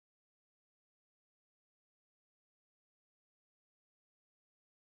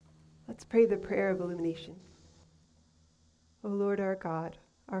Let's pray the prayer of illumination. O Lord our God,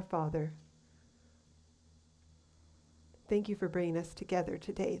 our Father, thank you for bringing us together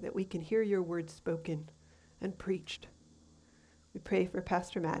today that we can hear your word spoken and preached. We pray for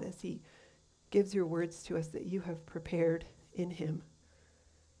Pastor Matt as he gives your words to us that you have prepared in him.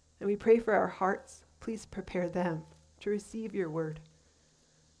 And we pray for our hearts. Please prepare them to receive your word.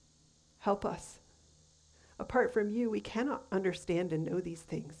 Help us. Apart from you, we cannot understand and know these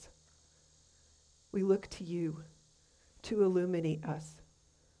things. We look to you to illuminate us,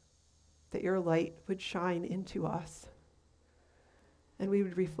 that your light would shine into us, and we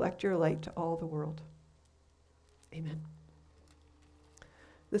would reflect your light to all the world. Amen.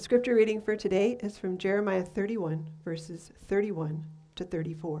 The scripture reading for today is from Jeremiah 31, verses 31 to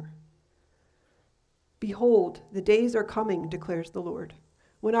 34. Behold, the days are coming, declares the Lord,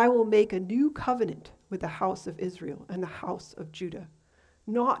 when I will make a new covenant with the house of Israel and the house of Judah,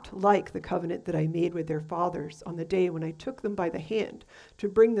 not like the covenant that I made with their fathers on the day when I took them by the hand to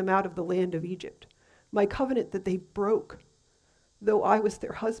bring them out of the land of Egypt, my covenant that they broke, though I was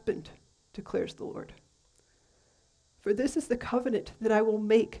their husband, declares the Lord. For this is the covenant that I will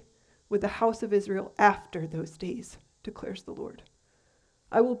make with the house of Israel after those days, declares the Lord.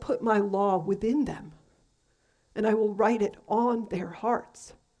 I will put my law within them, and I will write it on their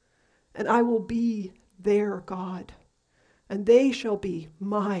hearts, and I will be their God, and they shall be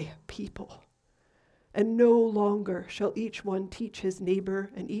my people. And no longer shall each one teach his neighbor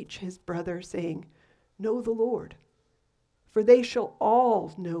and each his brother, saying, Know the Lord. For they shall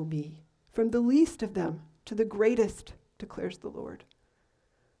all know me, from the least of them to the greatest, declares the Lord.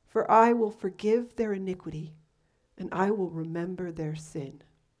 For I will forgive their iniquity, and I will remember their sin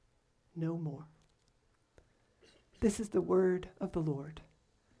no more. This is the word of the Lord.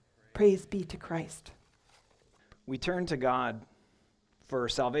 Praise be to Christ. We turn to God for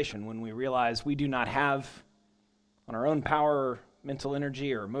salvation when we realize we do not have, on our own power, mental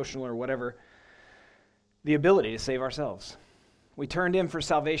energy, or emotional or whatever, the ability to save ourselves. We turn to him for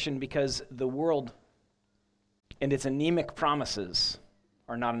salvation because the world and its anemic promises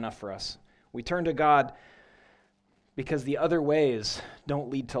are not enough for us. We turn to God because the other ways don't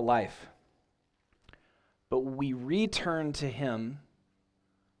lead to life. But we return to him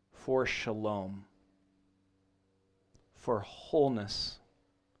for shalom, for wholeness,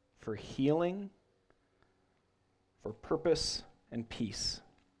 for healing, for purpose and peace.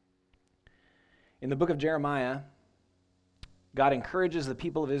 In the book of Jeremiah, God encourages the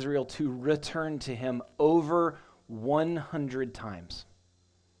people of Israel to return to him over 100 times.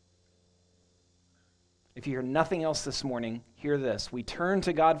 If you hear nothing else this morning, hear this. We turn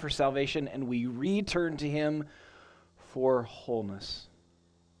to God for salvation and we return to him for wholeness,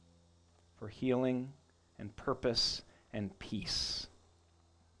 for healing and purpose and peace.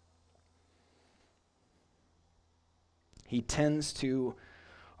 He tends to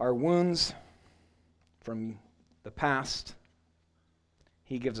our wounds from the past.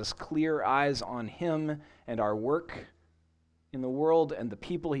 He gives us clear eyes on him and our work in the world and the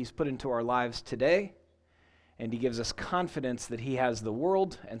people he's put into our lives today. And he gives us confidence that he has the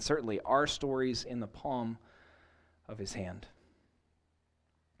world and certainly our stories in the palm of his hand.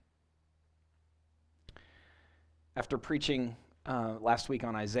 After preaching last week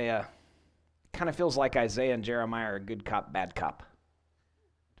on Isaiah, it kind of feels like Isaiah and Jeremiah are a good cop, bad cop.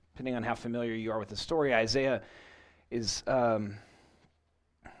 Depending on how familiar you are with the story, Isaiah is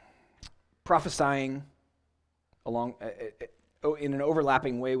prophesying along in an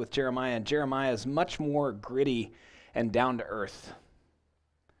overlapping way with Jeremiah, and Jeremiah is much more gritty and down to earth.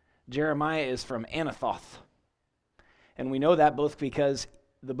 Jeremiah is from Anathoth, and we know that both because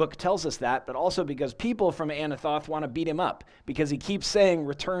the book tells us that, but also because people from Anathoth want to beat him up because he keeps saying,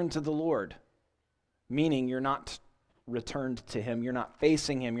 return to the Lord, meaning you're not returned to him, you're not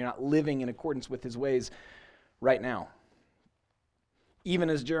facing him, you're not living in accordance with his ways right now.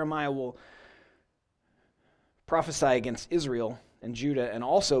 Even as Jeremiah will prophesy against Israel and Judah and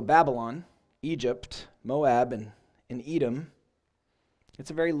also Babylon, Egypt, Moab, and Edom,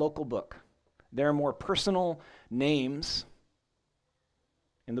 it's a very local book. There are more personal names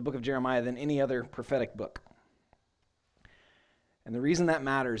in the book of Jeremiah than any other prophetic book. And the reason that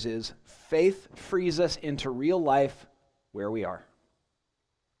matters is faith frees us into real life where we are.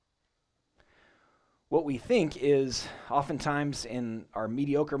 What we think is oftentimes in our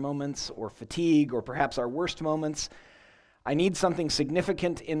mediocre moments or fatigue or perhaps our worst moments, I need something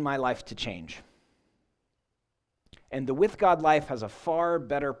significant in my life to change. And the with God life has a far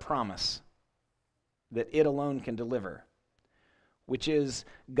better promise that it alone can deliver, which is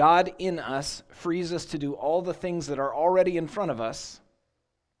God in us frees us to do all the things that are already in front of us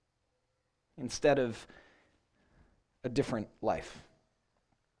instead of a different life.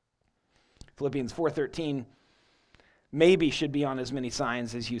 Philippians 4:13 maybe should be on as many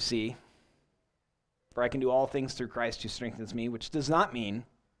signs as you see. For I can do all things through Christ who strengthens me, which does not mean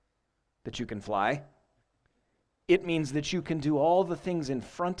that you can fly. It means that you can do all the things in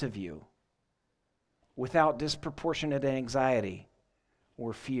front of you without disproportionate anxiety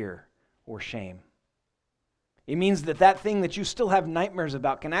or fear or shame. It means that that thing that you still have nightmares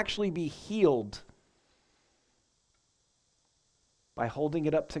about can actually be healed by holding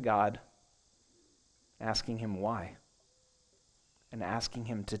it up to God, asking Him why, and asking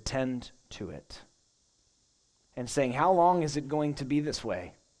Him to tend to it. And saying, how long is it going to be this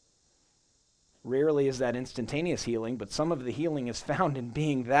way? Rarely is that instantaneous healing, but some of the healing is found in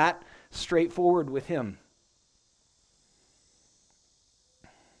being that straightforward with Him.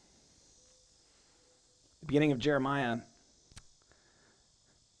 The beginning of Jeremiah,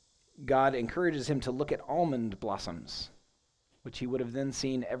 God encourages him to look at almond blossoms, which he would have then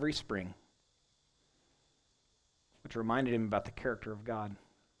seen every spring, which reminded him about the character of God.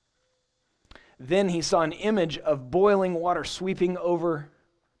 Then he saw an image of boiling water sweeping over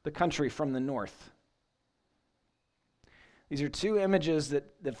the country from the north. These are two images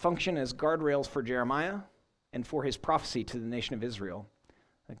that function as guardrails for Jeremiah and for his prophecy to the nation of Israel.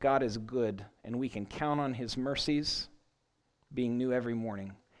 That God is good and we can count on His mercies being new every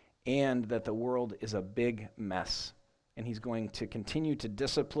morning, and that the world is a big mess. And He's going to continue to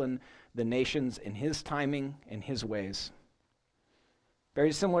discipline the nations in His timing and His ways.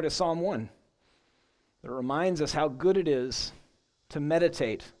 Very similar to Psalm 1. It reminds us how good it is to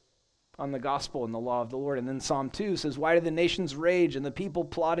meditate on the gospel and the law of the Lord. And then Psalm 2 says, why do the nations rage and the people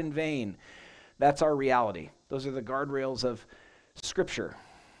plot in vain? That's our reality. Those are the guardrails of Scripture.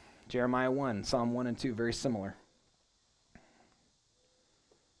 Jeremiah 1, Psalm 1 and 2, very similar.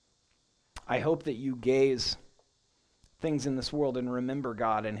 I hope that you gaze things in this world and remember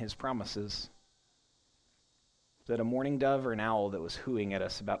God and His promises. Is that a mourning dove or an owl that was hooting at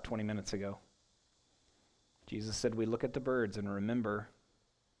us about 20 minutes ago? Jesus said we look at the birds and remember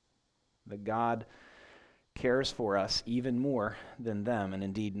that God cares for us even more than them, and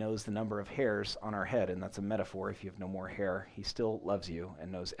indeed knows the number of hairs on our head, and that's a metaphor. If you have no more hair, He still loves you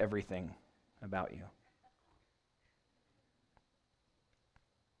and knows everything about you.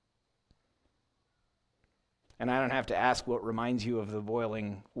 And I don't have to ask what reminds you of the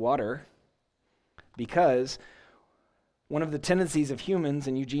boiling water, because one of the tendencies of humans,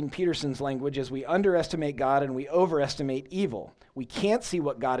 in Eugene Peterson's language, is we underestimate God and we overestimate evil. We can't see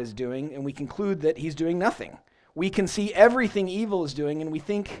what God is doing, and we conclude that He's doing nothing. We can see everything evil is doing, and we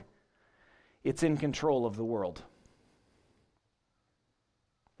think it's in control of the world.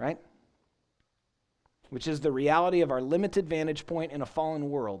 Right? Which is the reality of our limited vantage point in a fallen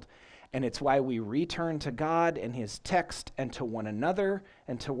world. And it's why we return to God and His text and to one another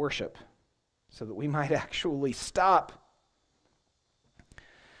and to worship, so that we might actually stop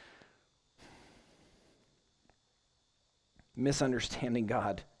misunderstanding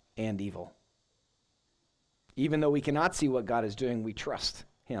God and evil. Even though we cannot see what God is doing, we trust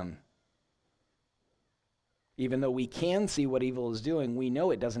Him. Even though we can see what evil is doing, we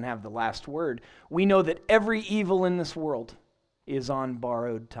know it doesn't have the last word. We know that every evil in this world is on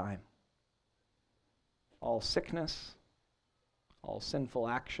borrowed time. All sickness, all sinful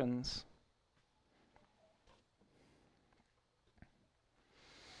actions.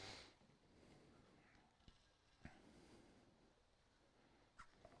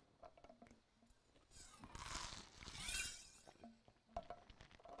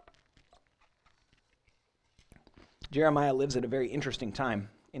 Jeremiah lives at a very interesting time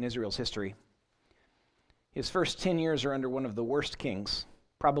in Israel's history. His first 10 years are under one of the worst kings,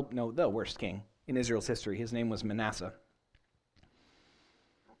 the worst king in Israel's history. His name was Manasseh.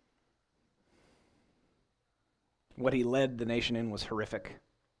 What he led the nation in was horrific.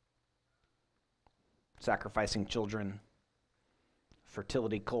 Sacrificing children,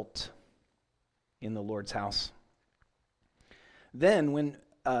 fertility cult in the Lord's house. Then when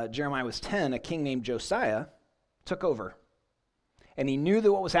Jeremiah was 10, a king named Josiah took over. And he knew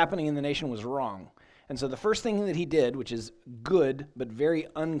that what was happening in the nation was wrong. And so the first thing that he did, which is good but very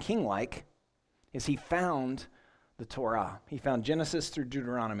unking-like, is he found the Torah. He found Genesis through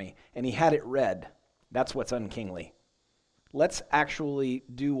Deuteronomy, and he had it read. That's what's unkingly. Let's actually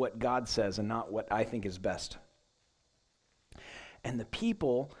do what God says and not what I think is best. And the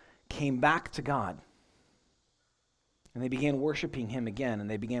people came back to God. And they began worshiping Him again, and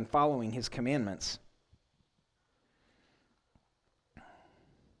they began following His commandments.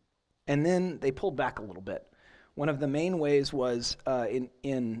 And then they pulled back a little bit. One of the main ways was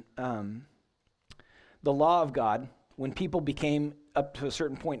in the law of God, when people became up to a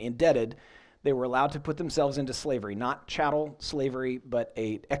certain point indebted, they were allowed to put themselves into slavery, not chattel slavery, but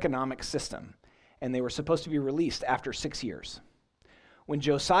an economic system. And they were supposed to be released after 6 years. When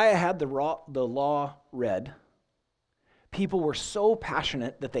Josiah had the law read, people were so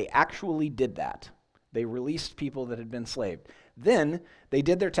passionate that they actually did that. They released people that had been enslaved. Then they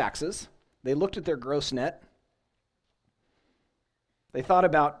did their taxes. They looked at their gross net. They thought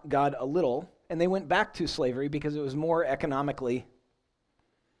about God a little, and they went back to slavery because it was more economically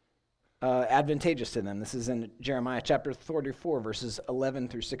advantageous to them. This is in Jeremiah chapter 34, verses 11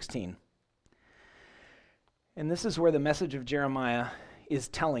 through 16. And this is where the message of Jeremiah is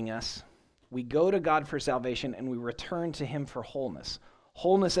telling us we go to God for salvation and we return to him for wholeness.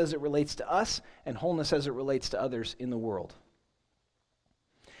 Wholeness as it relates to us and wholeness as it relates to others in the world.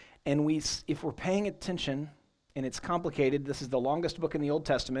 And if we're paying attention, and it's complicated, this is the longest book in the Old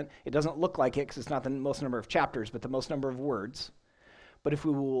Testament. It doesn't look like it because it's not the most number of chapters, but the most number of words. But if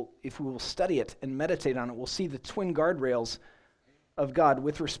we will study it and meditate on it, we'll see the twin guardrails of God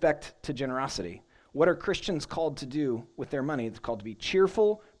with respect to generosity. What are Christians called to do with their money? It's called to be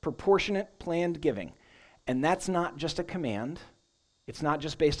cheerful, proportionate, planned giving. And that's not just a command. It's not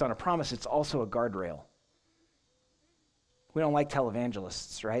just based on a promise. It's also a guardrail. We don't like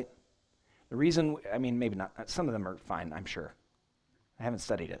televangelists, right? The reason, maybe not. Some of them are fine, I'm sure. I haven't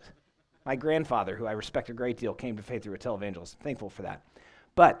studied it. My grandfather, who I respect a great deal, came to faith through a televangelist. I'm thankful for that.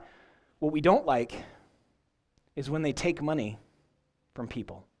 But what we don't like is when they take money from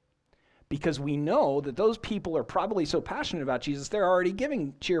people. Because we know that those people are probably so passionate about Jesus, they're already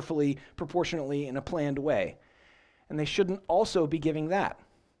giving cheerfully, proportionately, in a planned way. And they shouldn't also be giving that.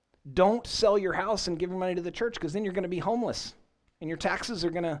 Don't sell your house and give your money to the church, because then you're going to be homeless. And your taxes are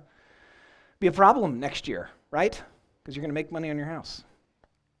going to be a problem next year, right? Because you're going to make money on your house.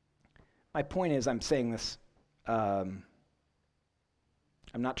 My point is, I'm saying this, I'm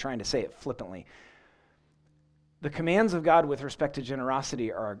not trying to say it flippantly. The commands of God with respect to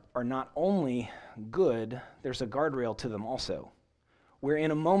generosity are not only good, there's a guardrail to them also. Where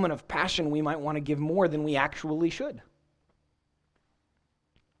in a moment of passion, we might want to give more than we actually should.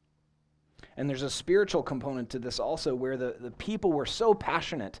 And there's a spiritual component to this also, where the people were so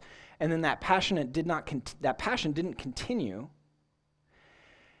passionate, and then that passion didn't continue.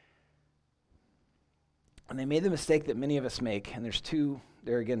 And they made the mistake that many of us make, and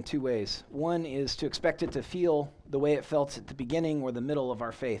there are again two ways. One is to expect it to feel the way it felt at the beginning or the middle of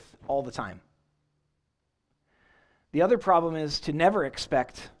our faith all the time. The other problem is to never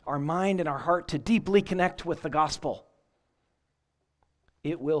expect our mind and our heart to deeply connect with the gospel.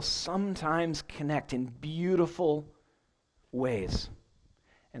 It will sometimes connect in beautiful ways,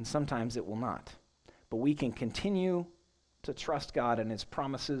 and sometimes it will not. But we can continue to trust God and his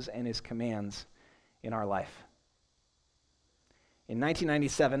promises and his commands in our life. In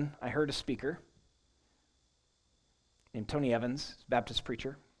 1997, I heard a speaker named Tony Evans, Baptist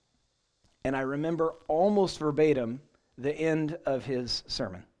preacher, and I remember almost verbatim the end of his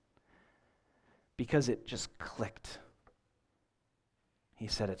sermon because it just clicked. He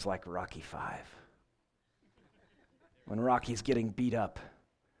said it's like Rocky V. When Rocky's getting beat up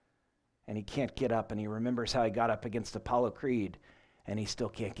and he can't get up, and he remembers how he got up against Apollo Creed and he still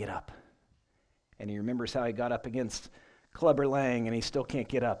can't get up. And he remembers how he got up against Clubber Lang and he still can't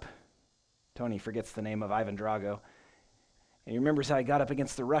get up. Tony forgets the name of Ivan Drago. And he remembers how he got up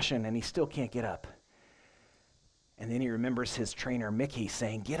against the Russian and he still can't get up. And then he remembers his trainer Mickey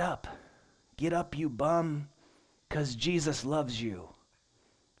saying, get up, you bum, because Jesus loves you.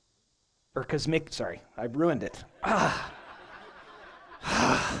 Or because I ruined it.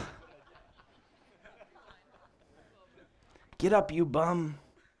 Get up, you bum,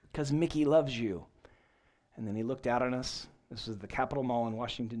 because Mickey loves you. And then he looked out on us. This was the Capitol Mall in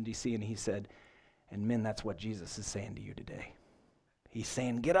Washington, D.C., and he said, and men, that's what Jesus is saying to you today. He's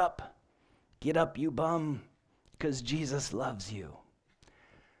saying, get up, you bum, because Jesus loves you.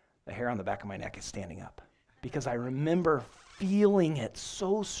 The hair on the back of my neck is standing up because I remember feeling it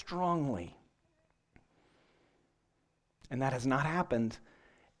so strongly. And that has not happened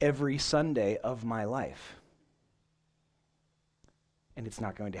every Sunday of my life. And it's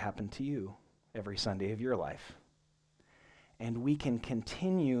not going to happen to you every Sunday of your life. And we can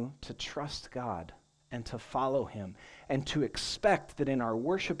continue to trust God and to follow him and to expect that in our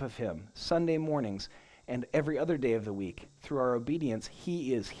worship of him, Sunday mornings and every other day of the week, through our obedience,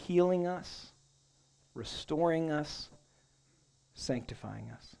 he is healing us, restoring us, sanctifying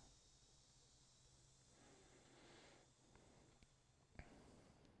us.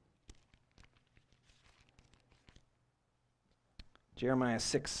 Jeremiah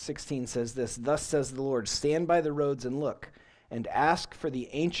 6:16 says this, "Thus says the Lord, stand by the roads and look, and ask for the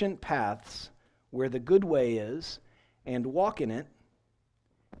ancient paths where the good way is, and walk in it,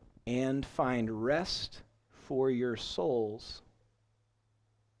 and find rest for your souls."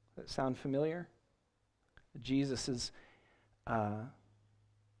 Does that sound familiar? Jesus is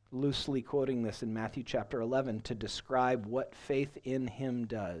loosely quoting this in Matthew chapter 11 to describe what faith in him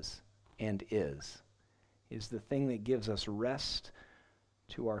does and is the thing that gives us rest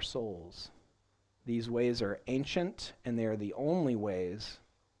to our souls. These ways are ancient, and they are the only ways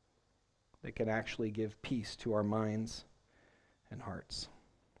that can actually give peace to our minds and hearts.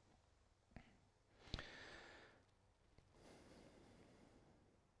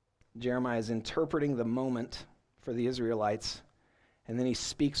 Jeremiah is interpreting the moment for the Israelites, and then he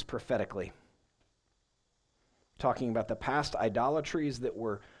speaks prophetically, talking about the past idolatries that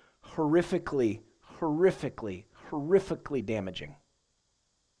were horrifically damaging.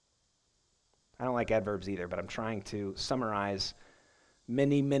 I don't like adverbs either, but I'm trying to summarize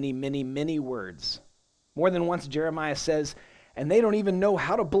many words. More than once, Jeremiah says, and they don't even know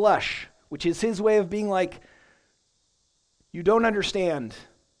how to blush, which is his way of being like, you don't understand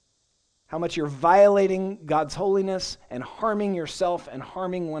how much you're violating God's holiness and harming yourself and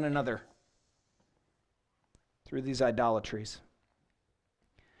harming one another through these idolatries.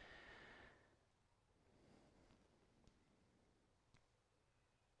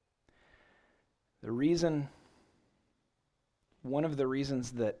 One of the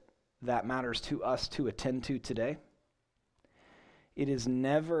reasons that matters to us to attend to today, it is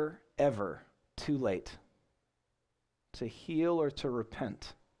never, ever too late to heal or to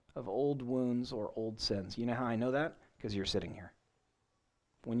repent of old wounds or old sins. You know how I know that? Because you're sitting here.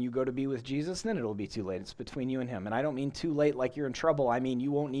 When you go to be with Jesus, then it'll be too late. It's between you and him. And I don't mean too late like you're in trouble. I mean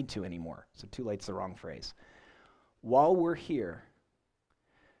you won't need to anymore. So too late's the wrong phrase. While we're here,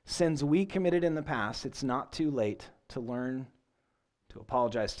 sins we committed in the past, it's not too late to learn to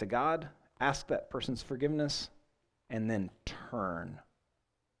apologize to God, ask that person's forgiveness, and then turn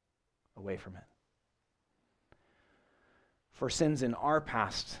away from it. For sins in our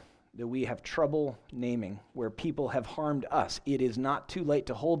past that we have trouble naming, where people have harmed us, it is not too late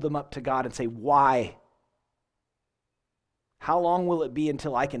to hold them up to God and say, why? How long will it be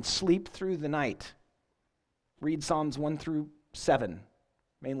until I can sleep through the night? Read Psalms 1 through 7,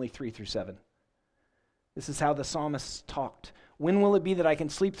 mainly 3 through 7. This is how the psalmists talked. When will it be that I can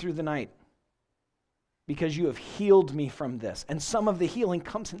sleep through the night? Because you have healed me from this. And some of the healing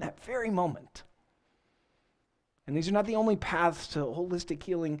comes in that very moment. And these are not the only paths to holistic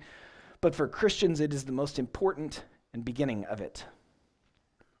healing, but for Christians it is the most important and beginning of it.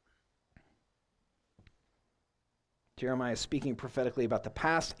 Jeremiah is speaking prophetically about the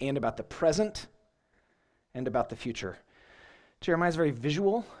past and about the present and about the future. Jeremiah is a very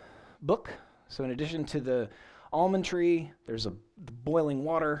visual book. So in addition to the almond tree, there's the boiling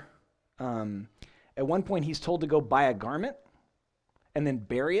water. At one point he's told to go buy a garment and then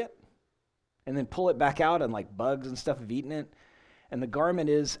bury it and then pull it back out, and like bugs and stuff have eaten it. And the garment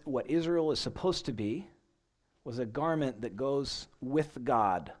is what Israel is supposed to be, was a garment that goes with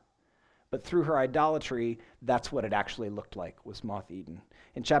God. But through her idolatry, that's what it actually looked like, was moth-eaten.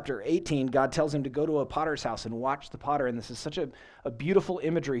 In chapter 18, God tells him to go to a potter's house and watch the potter, and this is such a beautiful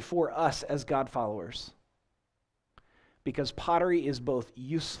imagery for us as God followers. Because pottery is both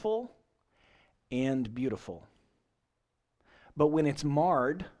useful and beautiful. But when it's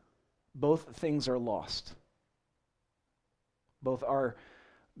marred, both things are lost. Both our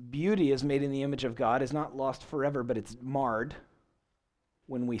beauty is made in the image of God, is not lost forever, but it's marred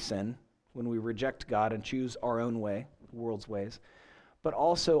when we sin, when we reject God and choose our own way, the world's ways. But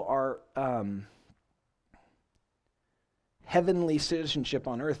also our heavenly citizenship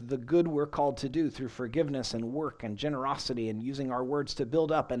on earth, the good we're called to do through forgiveness and work and generosity and using our words to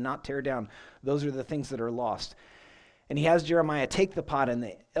build up and not tear down, those are the things that are lost. And he has Jeremiah take the pot, and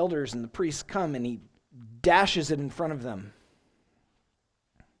the elders and the priests come, and he dashes it in front of them.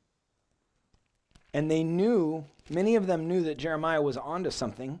 And they knew, many of them knew that Jeremiah was onto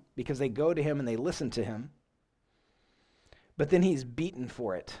something because they go to him and they listen to him. But then he's beaten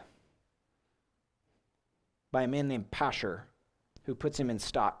for it by a man named Pashur, who puts him in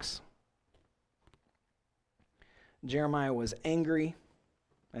stocks. Jeremiah was angry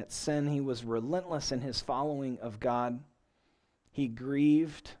at sin. He was relentless in his following of God. He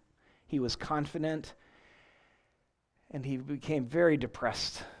grieved. He was confident. And he became very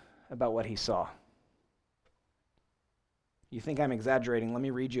depressed about what he saw. You think I'm exaggerating? Let me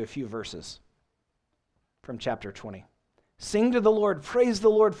read you a few verses from chapter 20. Sing to the Lord, praise the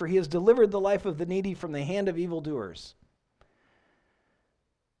Lord, for he has delivered the life of the needy from the hand of evildoers.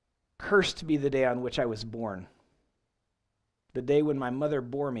 Cursed be the day on which I was born. The day when my mother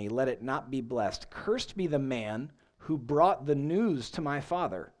bore me, let it not be blessed. Cursed be the man who brought the news to my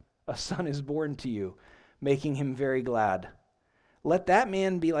father. A son is born to you, making him very glad. Let that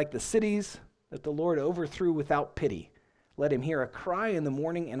man be like the cities that the Lord overthrew without pity. Let him hear a cry in the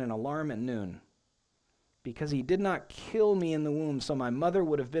morning and an alarm at noon. Because he did not kill me in the womb, so my mother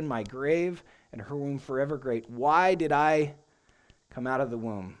would have been my grave, and her womb forever great. Why did I come out of the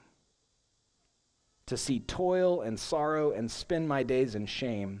womb? To see toil and sorrow and spend my days in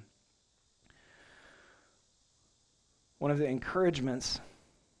shame. One of the encouragements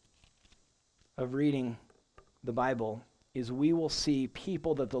of reading the Bible is we will see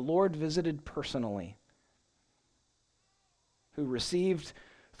people that the Lord visited personally, who received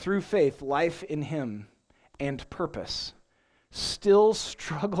through faith life in him and purpose, still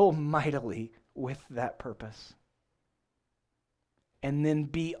struggle mightily with that purpose. And then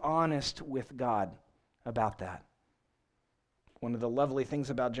be honest with God about that. One of the lovely things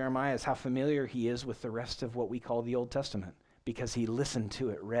about Jeremiah is how familiar he is with the rest of what we call the Old Testament, because he listened to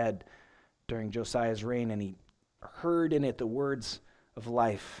it read during Josiah's reign, and he heard in it the words of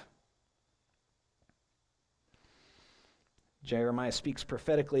life. Jeremiah speaks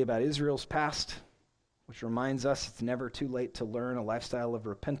prophetically about Israel's past, which reminds us it's never too late to learn a lifestyle of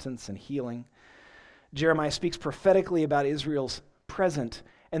repentance and healing. Jeremiah speaks prophetically about Israel's present,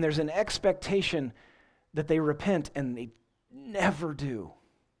 and there's an expectation that they repent, and they never do.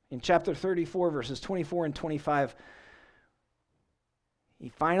 In chapter 34, verses 24 and 25, he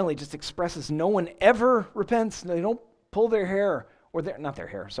finally just expresses no one ever repents. They don't pull their hair, or not their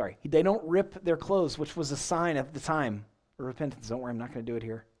hair, sorry. They don't rip their clothes, which was a sign at the time of repentance. Don't worry, I'm not going to do it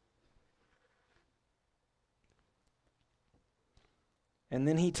here. And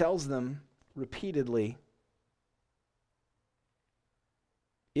then he tells them repeatedly,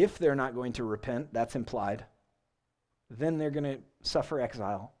 if they're not going to repent, that's implied, then they're going to suffer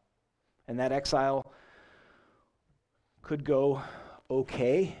exile. And that exile could go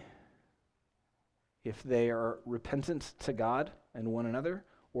okay if they are repentant to God and one another,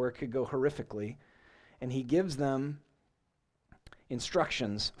 or it could go horrifically. And he gives them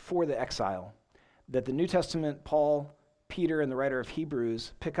instructions for the exile that the New Testament, Paul, Peter, and the writer of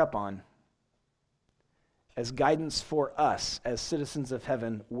Hebrews pick up on as guidance for us as citizens of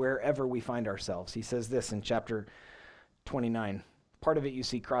heaven wherever we find ourselves. He says this in chapter 29. Part of it you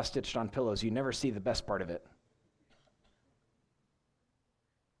see cross-stitched on pillows. You never see the best part of it.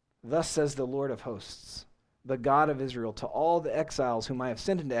 Thus says the Lord of hosts, the God of Israel, to all the exiles whom I have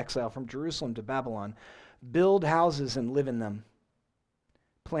sent into exile from Jerusalem to Babylon, build houses and live in them.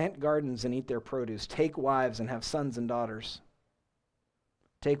 Plant gardens and eat their produce. Take wives and have sons and daughters.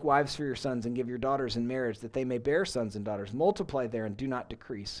 Take wives for your sons and give your daughters in marriage, that they may bear sons and daughters. Multiply there and do not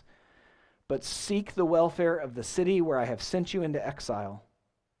decrease. But seek the welfare of the city where I have sent you into exile,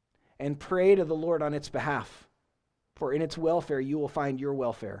 and pray to the Lord on its behalf, for in its welfare you will find your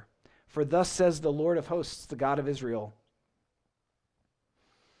welfare. For thus says the Lord of hosts, the God of Israel,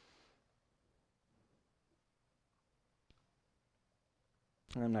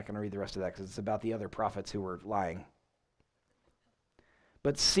 I'm not going to read the rest of that because it's about the other prophets who were lying.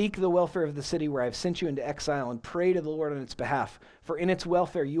 But seek the welfare of the city where I have sent you into exile, and pray to the Lord on its behalf, for in its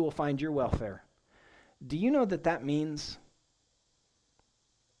welfare you will find your welfare. Do you know that that means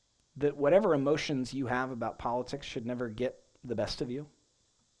that whatever emotions you have about politics should never get the best of you?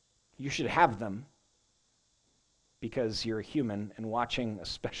 You should have them because you're a human, and watching,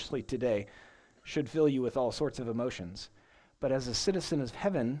 especially today, should fill you with all sorts of emotions. But as a citizen of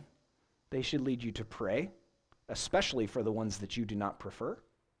heaven, they should lead you to pray, especially for the ones that you do not prefer,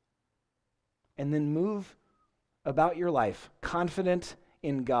 and then move about your life confident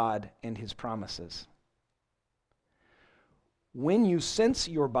in God and his promises. When you sense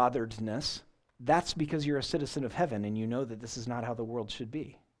your botheredness, that's because you're a citizen of heaven and you know that this is not how the world should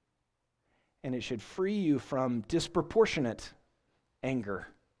be. And it should free you from disproportionate anger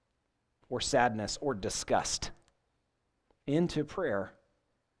or sadness or disgust into prayer.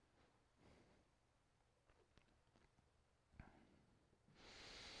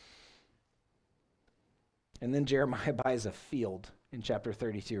 And then Jeremiah buys a field in chapter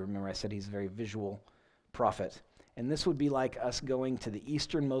 32. Remember, I said he's a very visual prophet. And this would be like us going to the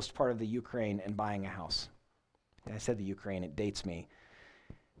easternmost part of the Ukraine and buying a house. And I said the Ukraine, it dates me.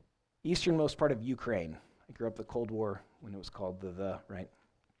 Easternmost part of Ukraine. I grew up the Cold War when it was called the right?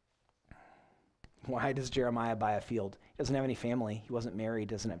 Why does Jeremiah buy a field? He doesn't have any family. He wasn't married,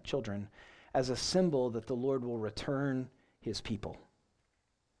 doesn't have children. As a symbol that the Lord will return his people.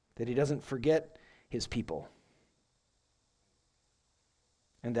 That he doesn't forget his people.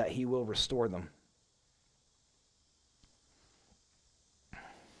 and that he will restore them.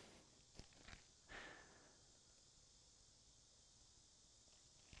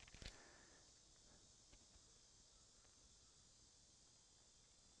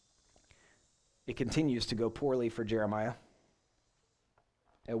 It continues to go poorly for Jeremiah.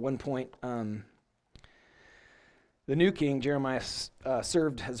 At one point, the new king, Jeremiah,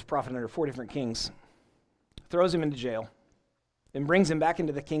 served as a prophet under 4 different kings, throws him into jail, and brings him back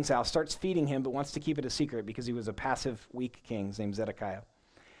into the king's house, starts feeding him, but wants to keep it a secret because he was a passive, weak king. His name's Zedekiah.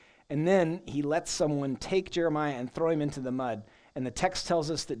 And then he lets someone take Jeremiah and throw him into the mud. And the text tells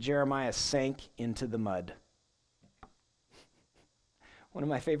us that Jeremiah sank into the mud. One of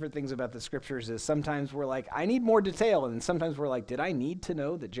my favorite things about the scriptures is sometimes we're like, I need more detail. And sometimes we're like, did I need to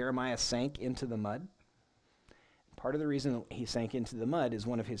know that Jeremiah sank into the mud? Part of the reason he sank into the mud is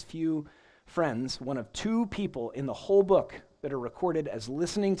one of his few friends, one of 2 people in the whole book that are recorded as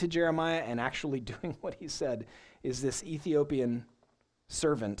listening to Jeremiah and actually doing what he said, is this Ethiopian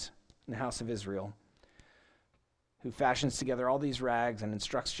servant in the house of Israel who fashions together all these rags and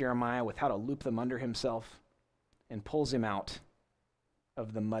instructs Jeremiah with how to loop them under himself and pulls him out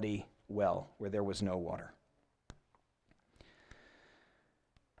of the muddy well where there was no water.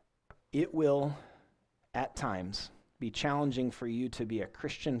 It will, at times, be challenging for you to be a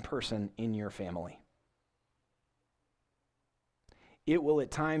Christian person in your family. It will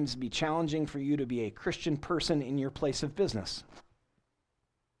at times be challenging for you to be a Christian person in your place of business.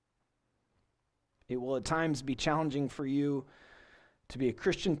 It will at times be challenging for you to be a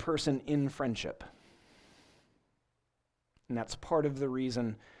Christian person in friendship. And that's part of the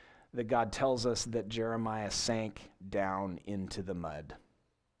reason that God tells us that Jeremiah sank down into the mud.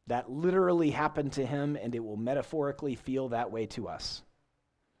 That literally happened to him, and it will metaphorically feel that way to us.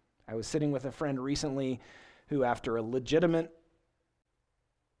 I was sitting with a friend recently who, after a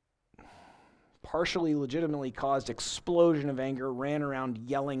partially legitimately caused explosion of anger, ran around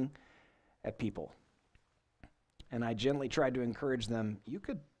yelling at people. And I gently tried to encourage them, you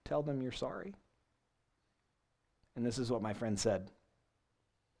could tell them you're sorry. And this is what my friend said.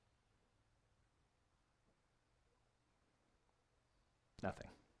 Nothing.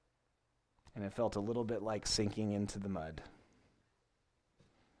 And it felt a little bit like sinking into the mud.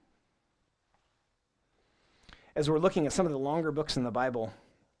 As we're looking at some of the longer books in the Bible,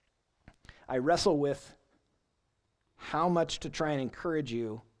 I wrestle with how much to try and encourage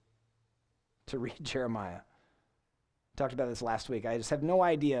you to read Jeremiah. I talked about this last week. I just have no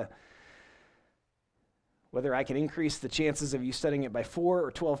idea whether I can increase the chances of you studying it by 4 or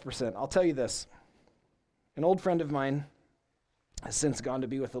 12%. I'll tell you this. An old friend of mine has since gone to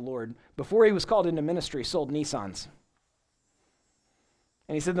be with the Lord. Before he was called into ministry, sold Nissans.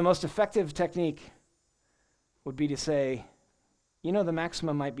 And he said the most effective technique would be to say, you know, the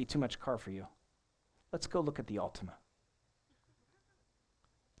Maxima might be too much car for you. Let's go look at the Altima.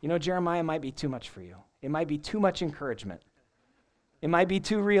 You know, Jeremiah might be too much for you. It might be too much encouragement. It might be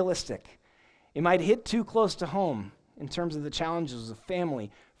too realistic. It might hit too close to home in terms of the challenges of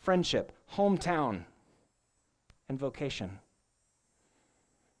family, friendship, hometown, and vocation.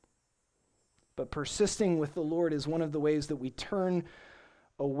 But persisting with the Lord is one of the ways that we turn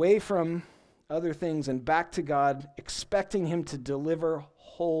away from other things and back to God, expecting Him to deliver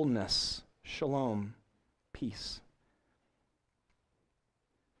wholeness, shalom, peace,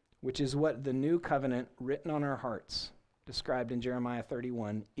 which is what the new covenant written on our hearts, described in Jeremiah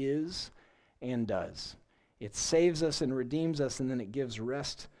 31, is and does. It saves us and redeems us, and then it gives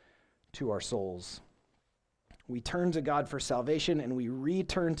rest to our souls. We turn to God for salvation, and we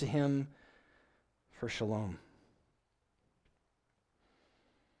return to Him for shalom.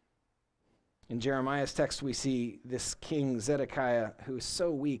 In Jeremiah's text, we see this king Zedekiah, who is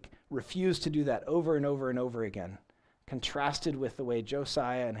so weak, refuse to do that over and over and over again, contrasted with the way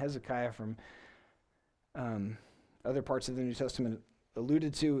Josiah and Hezekiah from other parts of the New Testament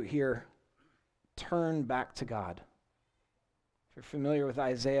alluded to here, turn back to God. If you're familiar with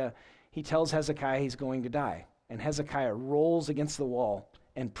Isaiah, he tells Hezekiah he's going to die, and Hezekiah rolls against the wall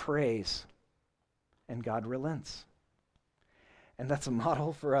and prays, and God relents. And that's a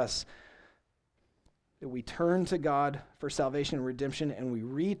model for us, that we turn to God for salvation and redemption, and we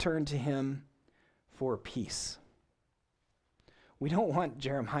return to Him for peace. We don't want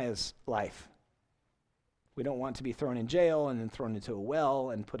Jeremiah's life. We don't want to be thrown in jail and then thrown into a well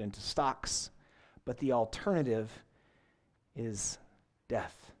and put into stocks. But the alternative is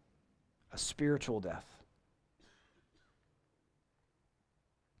death, a spiritual death.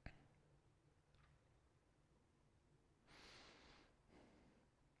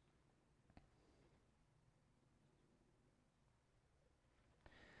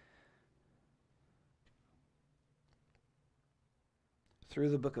 Through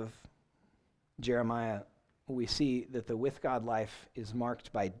the book of Jeremiah, we see that the with God life is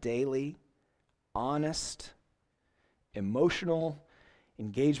marked by daily, honest, emotional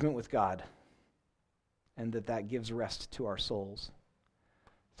engagement with God, and that gives rest to our souls.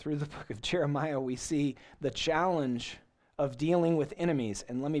 Through the book of Jeremiah, we see the challenge of dealing with enemies.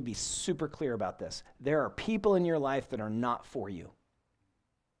 And let me be super clear about this. There are people in your life that are not for you.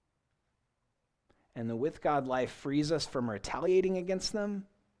 And the with God life frees us from retaliating against them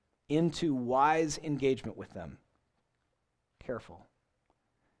into wise engagement with them. Careful.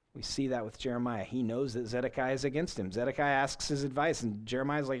 We see that with Jeremiah. He knows that Zedekiah is against him. Zedekiah asks his advice, and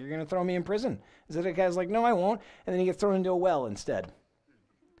Jeremiah's like, "You're going to throw me in prison." Zedekiah's like, "No, I won't." And then he gets thrown into a well instead.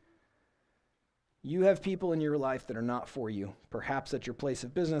 You have people in your life that are not for you, perhaps at your place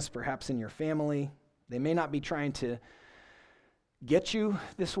of business, perhaps in your family. They may not be trying to get you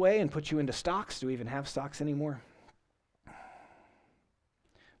this way and put you into stocks. Do we even have stocks anymore?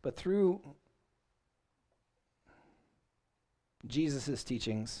 But through Jesus'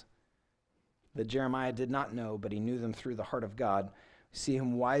 teachings that Jeremiah did not know, but he knew them through the heart of God, we see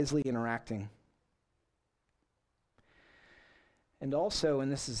him wisely interacting. And also,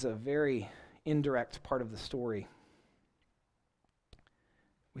 and this is a very indirect part of the story,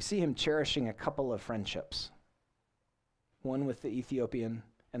 we see him cherishing a couple of friendships. One with the Ethiopian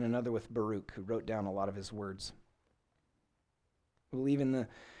and another with Baruch, who wrote down a lot of his words. We believe in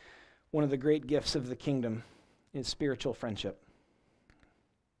one of the great gifts of the kingdom is spiritual friendship,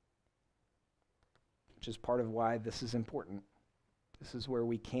 which is part of why this is important. This is where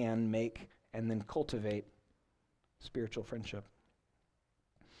we can make and then cultivate spiritual friendship.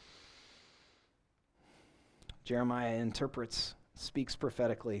 Jeremiah speaks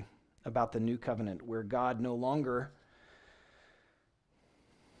prophetically about the new covenant where God no longer,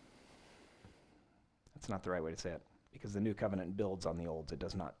 that's not the right way to say it, because the new covenant builds on the old. It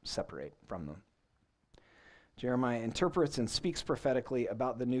does not separate from them. Jeremiah interprets and speaks prophetically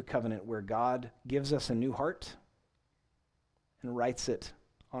about the new covenant where God gives us a new heart and writes it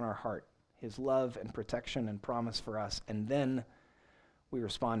on our heart, his love and protection and promise for us. And then we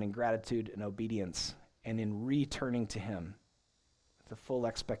respond in gratitude and obedience and in returning to him with the full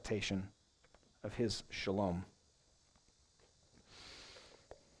expectation of his shalom.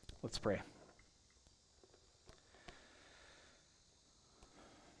 Let's pray.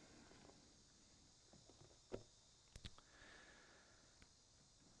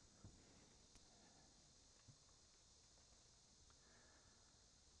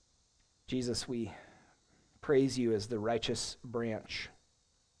 Jesus, we praise you as the righteous branch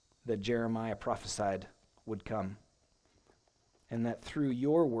that Jeremiah prophesied would come, and that through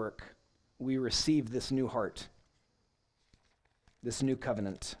your work we receive this new heart, this new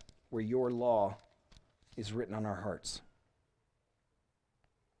covenant, where your law is written on our hearts.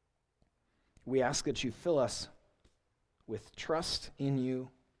 We ask that you fill us with trust in you,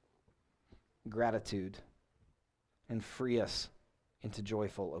 gratitude, and free us into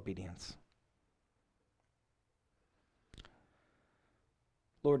joyful obedience.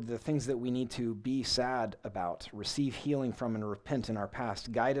 Lord, the things that we need to be sad about, receive healing from, and repent in our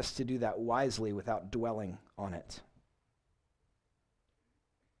past, guide us to do that wisely without dwelling on it.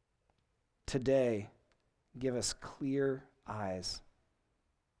 Today, give us clear eyes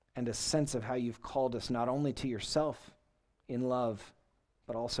and a sense of how you've called us not only to yourself in love,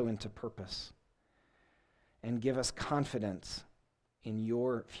 but also into purpose. And give us confidence in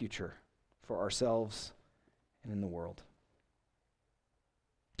your future for ourselves and in the world.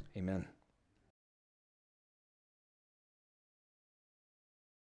 Amen.